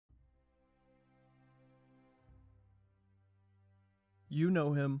You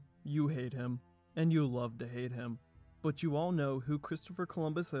know him, you hate him, and you love to hate him, but you all know who Christopher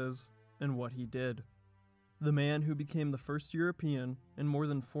Columbus is and what he did. The man who became the first European in more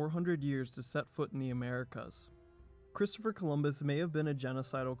than 400 years to set foot in the Americas. Christopher Columbus may have been a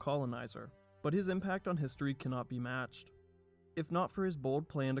genocidal colonizer, but his impact on history cannot be matched. If not for his bold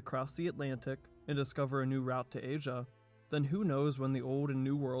plan to cross the Atlantic and discover a new route to Asia, then who knows when the old and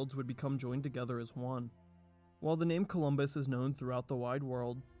new worlds would become joined together as one. While the name Columbus is known throughout the wide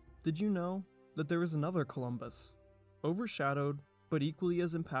world, did you know that there is another Columbus, overshadowed but equally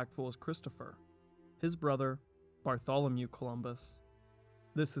as impactful as Christopher, his brother, Bartholomew Columbus?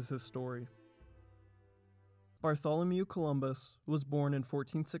 This is his story. Bartholomew Columbus was born in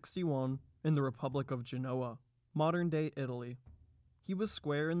 1461 in the Republic of Genoa, modern-day Italy. He was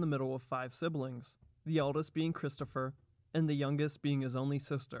square in the middle of 5 siblings, the eldest being Christopher, and the youngest being his only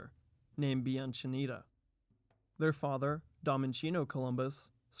sister, named Biancinita. Their father, Domenichino Columbus,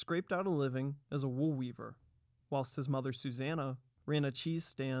 scraped out a living as a wool weaver, whilst his mother Susanna ran a cheese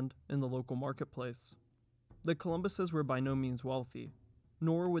stand in the local marketplace. The Columbuses were by no means wealthy,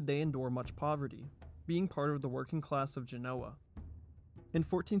 nor would they endure much poverty, being part of the working class of Genoa. In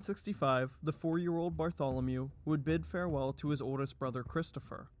 1465, the 4-year-old Bartholomew would bid farewell to his oldest brother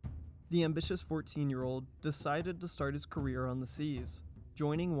Christopher. The ambitious 14-year-old decided to start his career on the seas,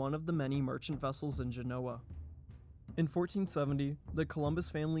 joining one of the many merchant vessels in Genoa. In 1470, the Columbus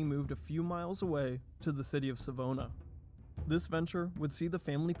family moved a few miles away to the city of Savona. This venture would see the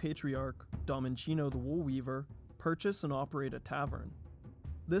family patriarch, Domenichino the wool weaver, purchase and operate a tavern.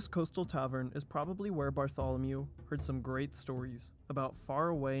 This coastal tavern is probably where Bartholomew heard some great stories about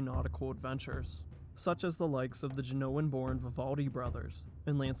faraway nautical adventures, such as the likes of the Genoan-born Vivaldi brothers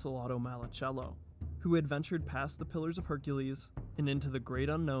and Lancelotto Malicello, who had ventured past the Pillars of Hercules and into the great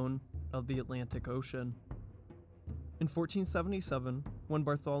unknown of the Atlantic Ocean. In 1477, when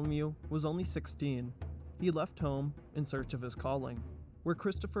Bartholomew was only 16, he left home in search of his calling. Where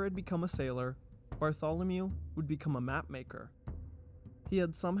Christopher had become a sailor, Bartholomew would become a mapmaker. He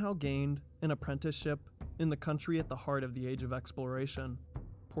had somehow gained an apprenticeship in the country at the heart of the Age of Exploration,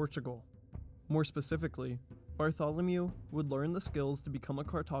 Portugal. More specifically, Bartholomew would learn the skills to become a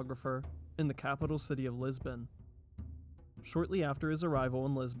cartographer in the capital city of Lisbon. Shortly after his arrival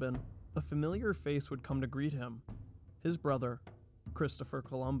in Lisbon, a familiar face would come to greet him: his brother, Christopher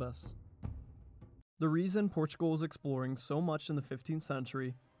Columbus. The reason Portugal was exploring so much in the 15th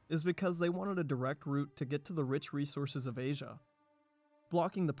century is because they wanted a direct route to get to the rich resources of Asia.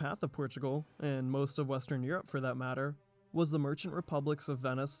 Blocking the path of Portugal, and most of Western Europe for that matter, was the merchant republics of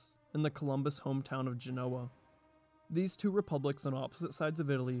Venice and the Columbus hometown of Genoa. These two republics on opposite sides of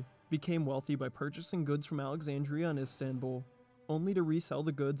Italy became wealthy by purchasing goods from Alexandria and Istanbul, only to resell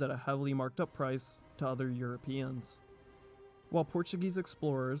the goods at a heavily marked up price to other Europeans. While Portuguese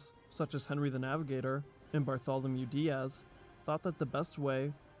explorers, such as Henry the Navigator and Bartholomew Diaz, thought that the best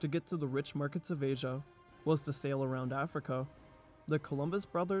way to get to the rich markets of Asia was to sail around Africa, the Columbus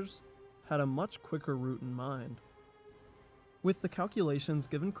brothers had a much quicker route in mind. With the calculations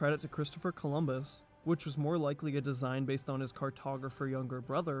given credit to Christopher Columbus, which was more likely a design based on his cartographer younger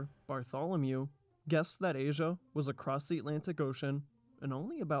brother, Bartholomew, guessed that Asia was across the Atlantic Ocean and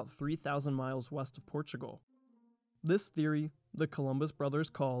only about 3,000 miles west of Portugal. This theory the Columbus brothers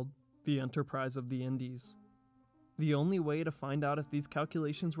called the Enterprise of the Indies. The only way to find out if these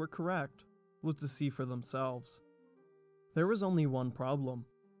calculations were correct was to see for themselves. There was only one problem.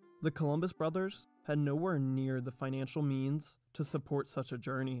 The Columbus brothers had nowhere near the financial means to support such a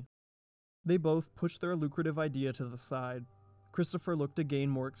journey. They both pushed their lucrative idea to the side. Christopher looked to gain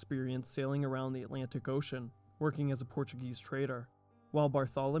more experience sailing around the Atlantic Ocean, working as a Portuguese trader, while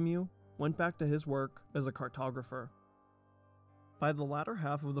Bartholomew went back to his work as a cartographer. By the latter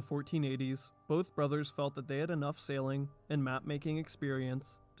half of the 1480s, both brothers felt that they had enough sailing and map-making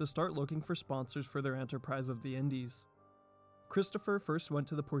experience to start looking for sponsors for their enterprise of the Indies. Christopher first went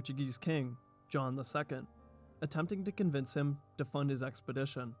to the Portuguese king, John II, attempting to convince him to fund his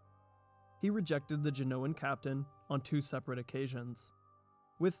expedition. He rejected the Genoan captain on 2 separate occasions.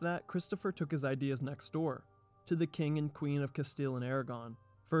 With that, Christopher took his ideas next door, to the king and queen of Castile and Aragon,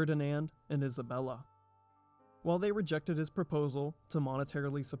 Ferdinand and Isabella. While they rejected his proposal to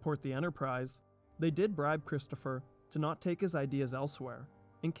monetarily support the enterprise, they did bribe Christopher to not take his ideas elsewhere,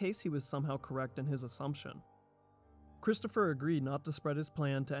 in case he was somehow correct in his assumption. Christopher agreed not to spread his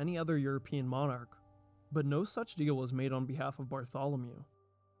plan to any other European monarch, but no such deal was made on behalf of Bartholomew.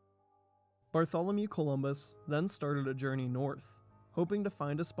 Bartholomew Columbus then started a journey north, hoping to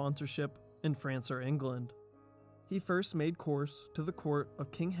find a sponsorship in France or England. He first made course to the court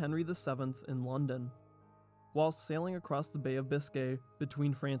of King Henry VII in London. Whilst sailing across the Bay of Biscay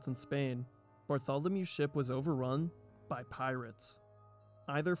between France and Spain, Bartholomew's ship was overrun by pirates,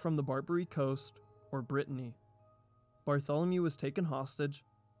 either from the Barbary coast or Brittany. Bartholomew was taken hostage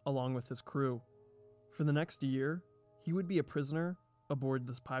along with his crew. For the next year, he would be a prisoner aboard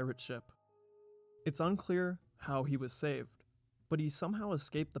this pirate ship. It's unclear how he was saved, but he somehow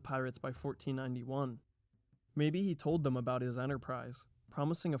escaped the pirates by 1491. Maybe he told them about his enterprise,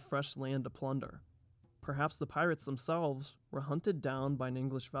 promising a fresh land to plunder. Perhaps the pirates themselves were hunted down by an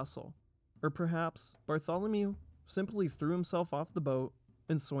English vessel. Or perhaps Bartholomew simply threw himself off the boat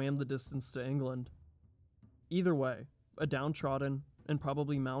and swam the distance to England. Either way, a downtrodden and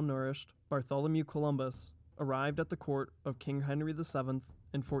probably malnourished Bartholomew Columbus arrived at the court of King Henry VII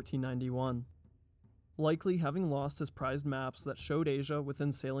in 1491. Likely having lost his prized maps that showed Asia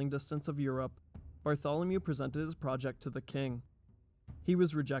within sailing distance of Europe, Bartholomew presented his project to the king. He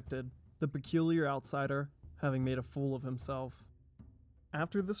was rejected, the peculiar outsider having made a fool of himself.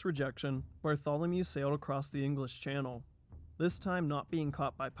 After this rejection, Bartholomew sailed across the English Channel, this time not being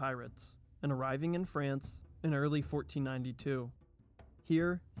caught by pirates, and arriving in France in early 1492.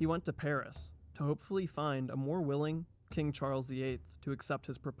 Here, he went to Paris to hopefully find a more willing King Charles VIII to accept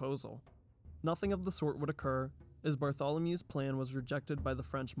his proposal. Nothing of the sort would occur, as Bartholomew's plan was rejected by the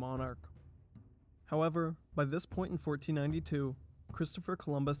French monarch. However, by this point in 1492, Christopher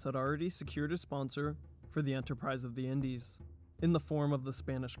Columbus had already secured a sponsor for the enterprise of the Indies, in the form of the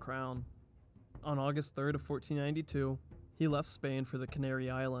Spanish crown. On August 3rd of 1492, he left Spain for the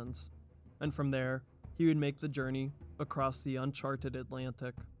Canary Islands, and from there, he would make the journey across the uncharted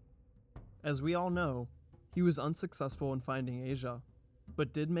Atlantic. As we all know, he was unsuccessful in finding Asia,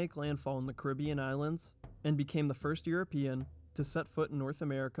 but did make landfall in the Caribbean islands and became the first European to set foot in North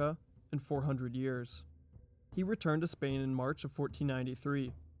America in 400 years. He returned to Spain in March of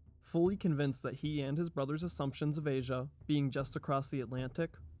 1493, fully convinced that he and his brother's assumptions of Asia being just across the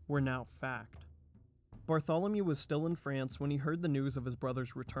Atlantic were now fact. Bartholomew was still in France when he heard the news of his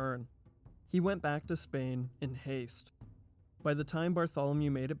brother's return. He went back to Spain in haste. By the time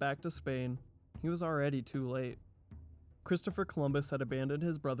Bartholomew made it back to Spain, he was already too late. Christopher Columbus had abandoned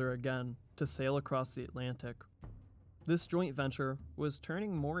his brother again to sail across the Atlantic. This joint venture was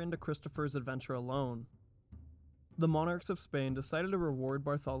turning more into Christopher's adventure alone. The monarchs of Spain decided to reward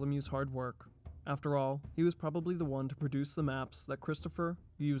Bartholomew's hard work. After all, he was probably the one to produce the maps that Christopher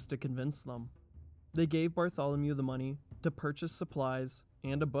used to convince them. They gave Bartholomew the money to purchase supplies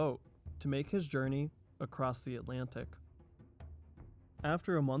and a boat to make his journey across the Atlantic.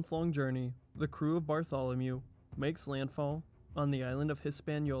 After a month-long journey, the crew of Bartholomew makes landfall on the island of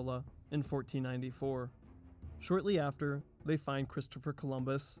Hispaniola in 1494. Shortly after, they find Christopher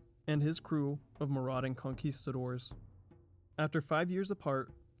Columbus and his crew of marauding conquistadors. After 5 years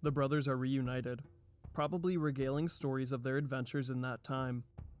apart, the brothers are reunited, probably regaling stories of their adventures in that time.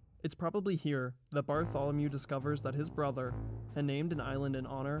 It's probably here that Bartholomew discovers that his brother had named an island in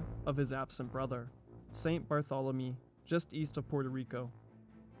honor of his absent brother, Saint Bartholomew, just east of Puerto Rico.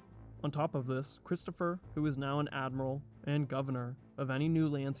 On top of this, Christopher, who is now an admiral and governor of any new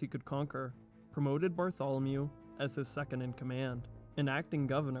lands he could conquer, promoted Bartholomew as his second in command, and acting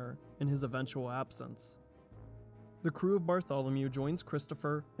governor in his eventual absence. The crew of Bartholomew joins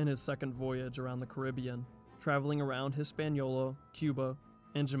Christopher in his second voyage around the Caribbean, traveling around Hispaniola, Cuba,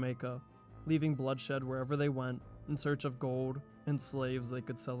 and Jamaica, leaving bloodshed wherever they went in search of gold and slaves they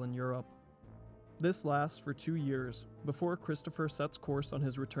could sell in Europe. This lasts for 2 years before Christopher sets course on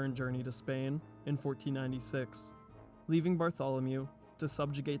his return journey to Spain in 1496, leaving Bartholomew to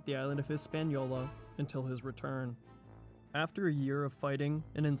subjugate the island of Hispaniola until his return. After a year of fighting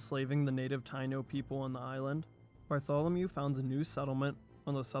and enslaving the native Taino people on the island, Bartholomew founds a new settlement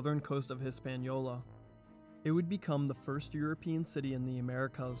on the southern coast of Hispaniola. It would become the first European city in the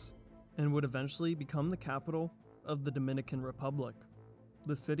Americas, and would eventually become the capital of the Dominican Republic,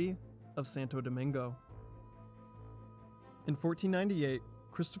 the city of Santo Domingo. In 1498,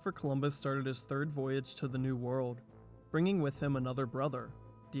 Christopher Columbus started his third voyage to the New World, bringing with him another brother,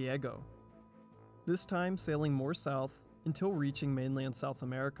 Diego. This time sailing more south until reaching mainland South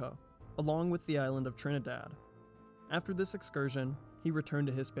America, along with the island of Trinidad. After this excursion, he returned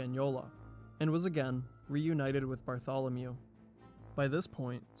to Hispaniola, and was again reunited with Bartholomew. By this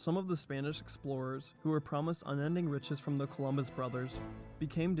point, some of the Spanish explorers who were promised unending riches from the Columbus brothers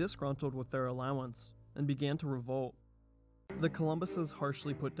became disgruntled with their allowance and began to revolt. The Columbuses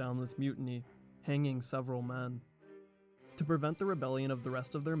harshly put down this mutiny, hanging several men. To prevent the rebellion of the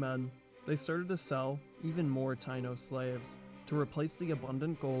rest of their men, they started to sell even more Taino slaves to replace the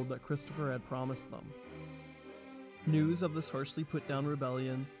abundant gold that Christopher had promised them. News of this harshly put down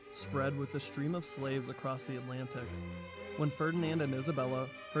rebellion spread with a stream of slaves across the Atlantic. When Ferdinand and Isabella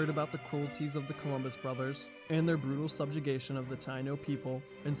heard about the cruelties of the Columbus brothers and their brutal subjugation of the Taino people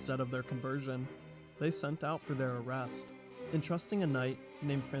instead of their conversion, they sent out for their arrest, entrusting a knight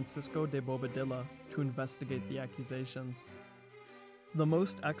named Francisco de Bobadilla to investigate the accusations. The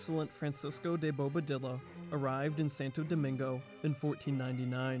most excellent Francisco de Bobadilla arrived in Santo Domingo in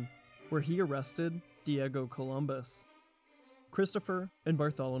 1499, where he arrested Diego Columbus. Christopher and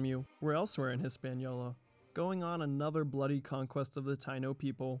Bartholomew were elsewhere in Hispaniola, going on another bloody conquest of the Taino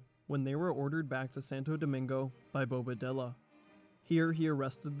people when they were ordered back to Santo Domingo by Bobadilla. Here he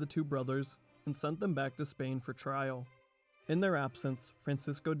arrested the two brothers and sent them back to Spain for trial. In their absence,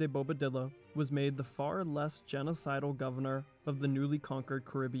 Francisco de Bobadilla was made the far less genocidal governor of the newly conquered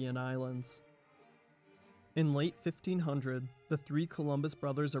Caribbean islands. In late 1500, the three Columbus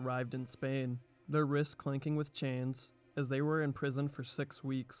brothers arrived in Spain, their wrists clanking with chains, as they were in prison for 6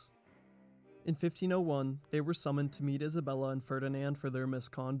 weeks. In 1501, they were summoned to meet Isabella and Ferdinand for their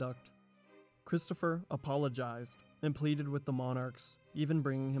misconduct. Christopher apologized and pleaded with the monarchs, even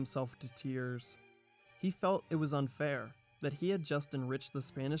bringing himself to tears. He felt it was unfair that he had just enriched the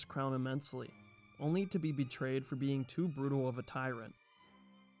Spanish crown immensely, only to be betrayed for being too brutal of a tyrant.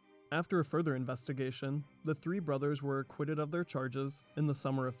 After a further investigation, the three brothers were acquitted of their charges in the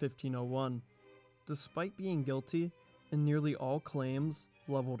summer of 1501, despite being guilty in nearly all claims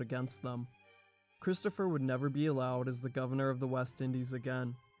leveled against them. Christopher would never be allowed as the governor of the West Indies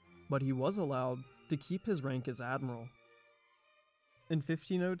again, but he was allowed to keep his rank as admiral. In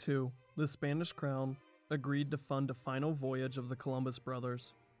 1502, the Spanish crown agreed to fund a final voyage of the Columbus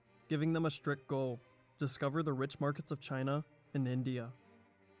brothers, giving them a strict goal: discover the rich markets of China and India.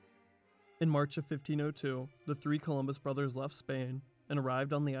 In March of 1502, the three Columbus brothers left Spain and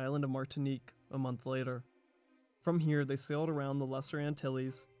arrived on the island of Martinique a month later. From here, they sailed around the Lesser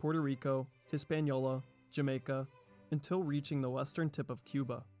Antilles, Puerto Rico, Hispaniola, Jamaica, until reaching the western tip of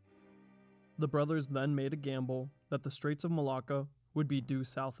Cuba. The brothers then made a gamble that the Straits of Malacca would be due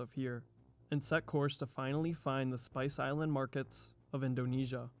south of here, and set course to finally find the Spice Island markets of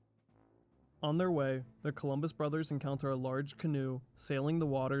Indonesia. On their way, the Columbus brothers encounter a large canoe sailing the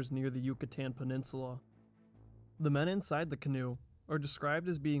waters near the Yucatan Peninsula. The men inside the canoe are described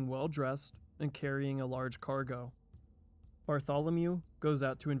as being well-dressed and carrying a large cargo. Bartholomew goes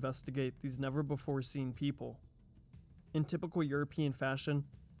out to investigate these never-before-seen people. In typical European fashion,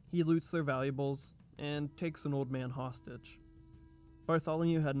 he loots their valuables and takes an old man hostage.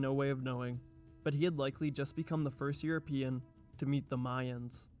 Bartholomew had no way of knowing, but he had likely just become the first European to meet the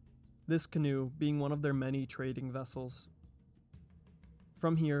Mayans, this canoe being one of their many trading vessels.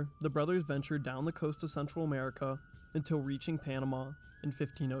 From here, the brothers ventured down the coast of Central America until reaching Panama in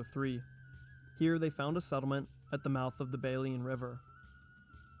 1503. Here they found a settlement at the mouth of the Baleine River.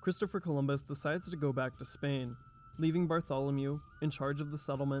 Christopher Columbus decides to go back to Spain, leaving Bartholomew in charge of the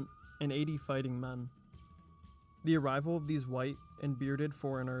settlement and 80 fighting men. The arrival of these white and bearded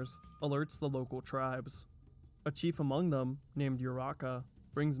foreigners alerts the local tribes. A chief among them, named Urraca,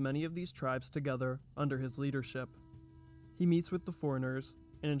 brings many of these tribes together under his leadership. He meets with the foreigners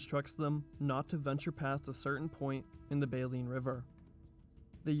and instructs them not to venture past a certain point in the Baleine River.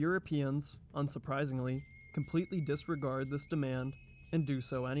 The Europeans, unsurprisingly, completely disregard this demand and do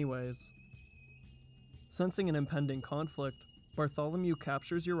so anyways. Sensing an impending conflict, Bartholomew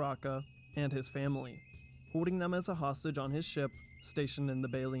captures Urraca and his family, holding them as a hostage on his ship stationed in the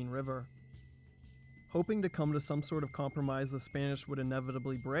Baleine River. Hoping to come to some sort of compromise the Spanish would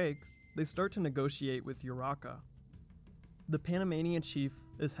inevitably break, they start to negotiate with Urraca. The Panamanian chief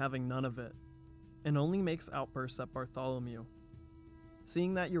is having none of it, and only makes outbursts at Bartholomew.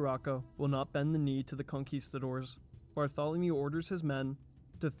 Seeing that Urraca will not bend the knee to the conquistadors, Bartholomew orders his men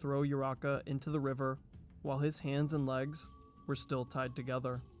to throw Urraca into the river while his hands and legs were still tied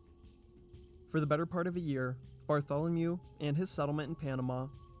together. For the better part of a year, Bartholomew and his settlement in Panama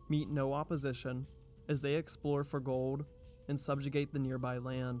meet no opposition as they explore for gold and subjugate the nearby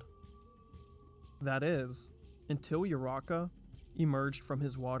land. That is, until Urraca emerged from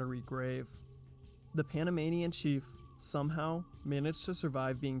his watery grave. The Panamanian chief somehow managed to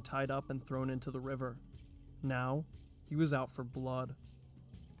survive being tied up and thrown into the river. Now, he was out for blood.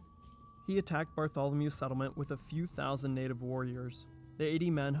 He attacked Bartholomew's settlement with a few thousand native warriors. The 80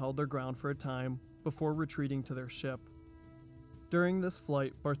 men held their ground for a time before retreating to their ship. During this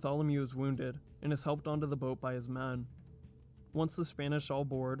flight, Bartholomew is wounded and is helped onto the boat by his men. Once the Spanish all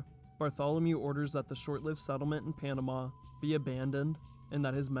board, Bartholomew orders that the short-lived settlement in Panama be abandoned and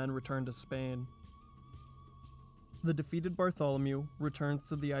that his men return to Spain. The defeated Bartholomew returns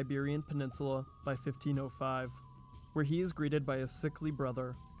to the Iberian Peninsula by 1505, where he is greeted by his sickly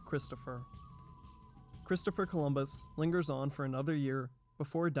brother, Christopher. Christopher Columbus lingers on for another year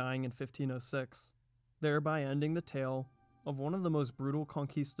before dying in 1506, thereby ending the tale of one of the most brutal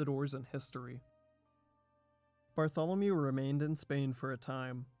conquistadors in history. Bartholomew remained in Spain for a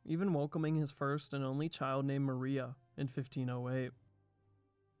time, even welcoming his first and only child named Maria in 1508.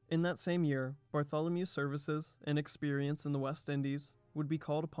 In that same year, Bartholomew's services and experience in the West Indies would be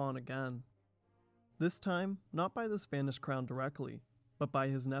called upon again. This time, not by the Spanish crown directly, but by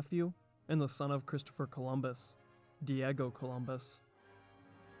his nephew and the son of Christopher Columbus, Diego Columbus.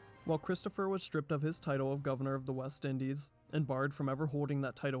 While Christopher was stripped of his title of governor of the West Indies and barred from ever holding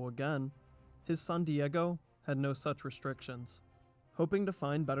that title again, his son Diego had no such restrictions. Hoping to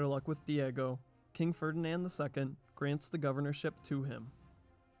find better luck with Diego, King Ferdinand II grants the governorship to him.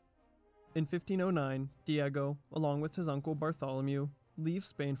 In 1509, Diego, along with his uncle Bartholomew, leave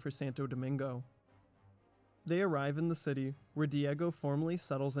Spain for Santo Domingo. They arrive in the city, where Diego formally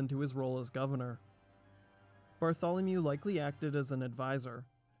settles into his role as governor. Bartholomew likely acted as an advisor.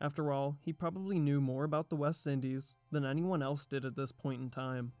 After all, he probably knew more about the West Indies than anyone else did at this point in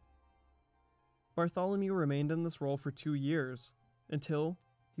time. Bartholomew remained in this role for 2 years, until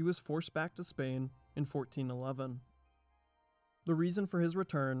he was forced back to Spain in 1411. The reason for his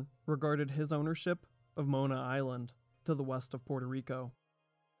return regarded his ownership of Mona Island, to the west of Puerto Rico.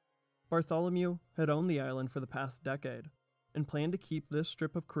 Bartholomew had owned the island for the past decade, and planned to keep this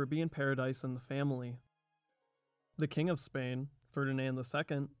strip of Caribbean paradise in the family. The King of Spain, Ferdinand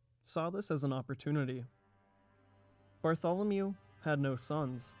II, saw this as an opportunity. Bartholomew had no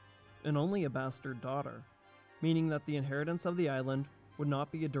sons, and only a bastard daughter, meaning that the inheritance of the island would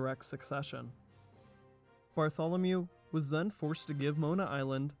not be a direct succession. Bartholomew was then forced to give Mona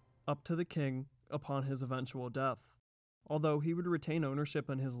Island up to the king upon his eventual death, although he would retain ownership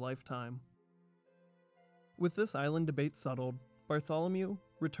in his lifetime. With this island debate settled, Bartholomew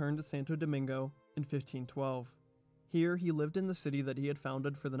returned to Santo Domingo in 1512. Here he lived in the city that he had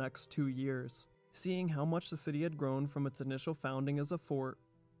founded for the next 2 years, seeing how much the city had grown from its initial founding as a fort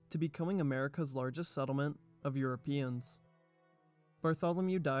to becoming America's largest settlement of Europeans.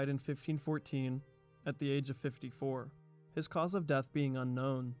 Bartholomew died in 1514 at the age of 54, his cause of death being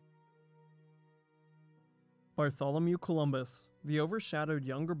unknown. Bartholomew Columbus, the overshadowed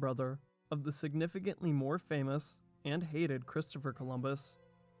younger brother of the significantly more famous and hated Christopher Columbus,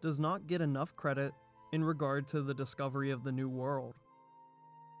 does not get enough credit in regard to the discovery of the New World.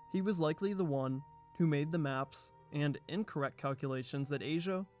 He was likely the one who made the maps and incorrect calculations that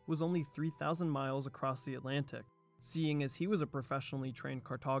Asia was only 3,000 miles across the Atlantic, seeing as he was a professionally trained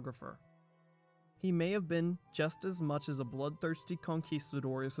cartographer. He may have been just as much as a bloodthirsty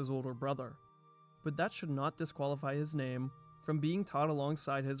conquistador as his older brother, but that should not disqualify his name from being taught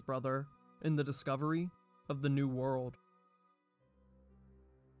alongside his brother in the discovery of the New World.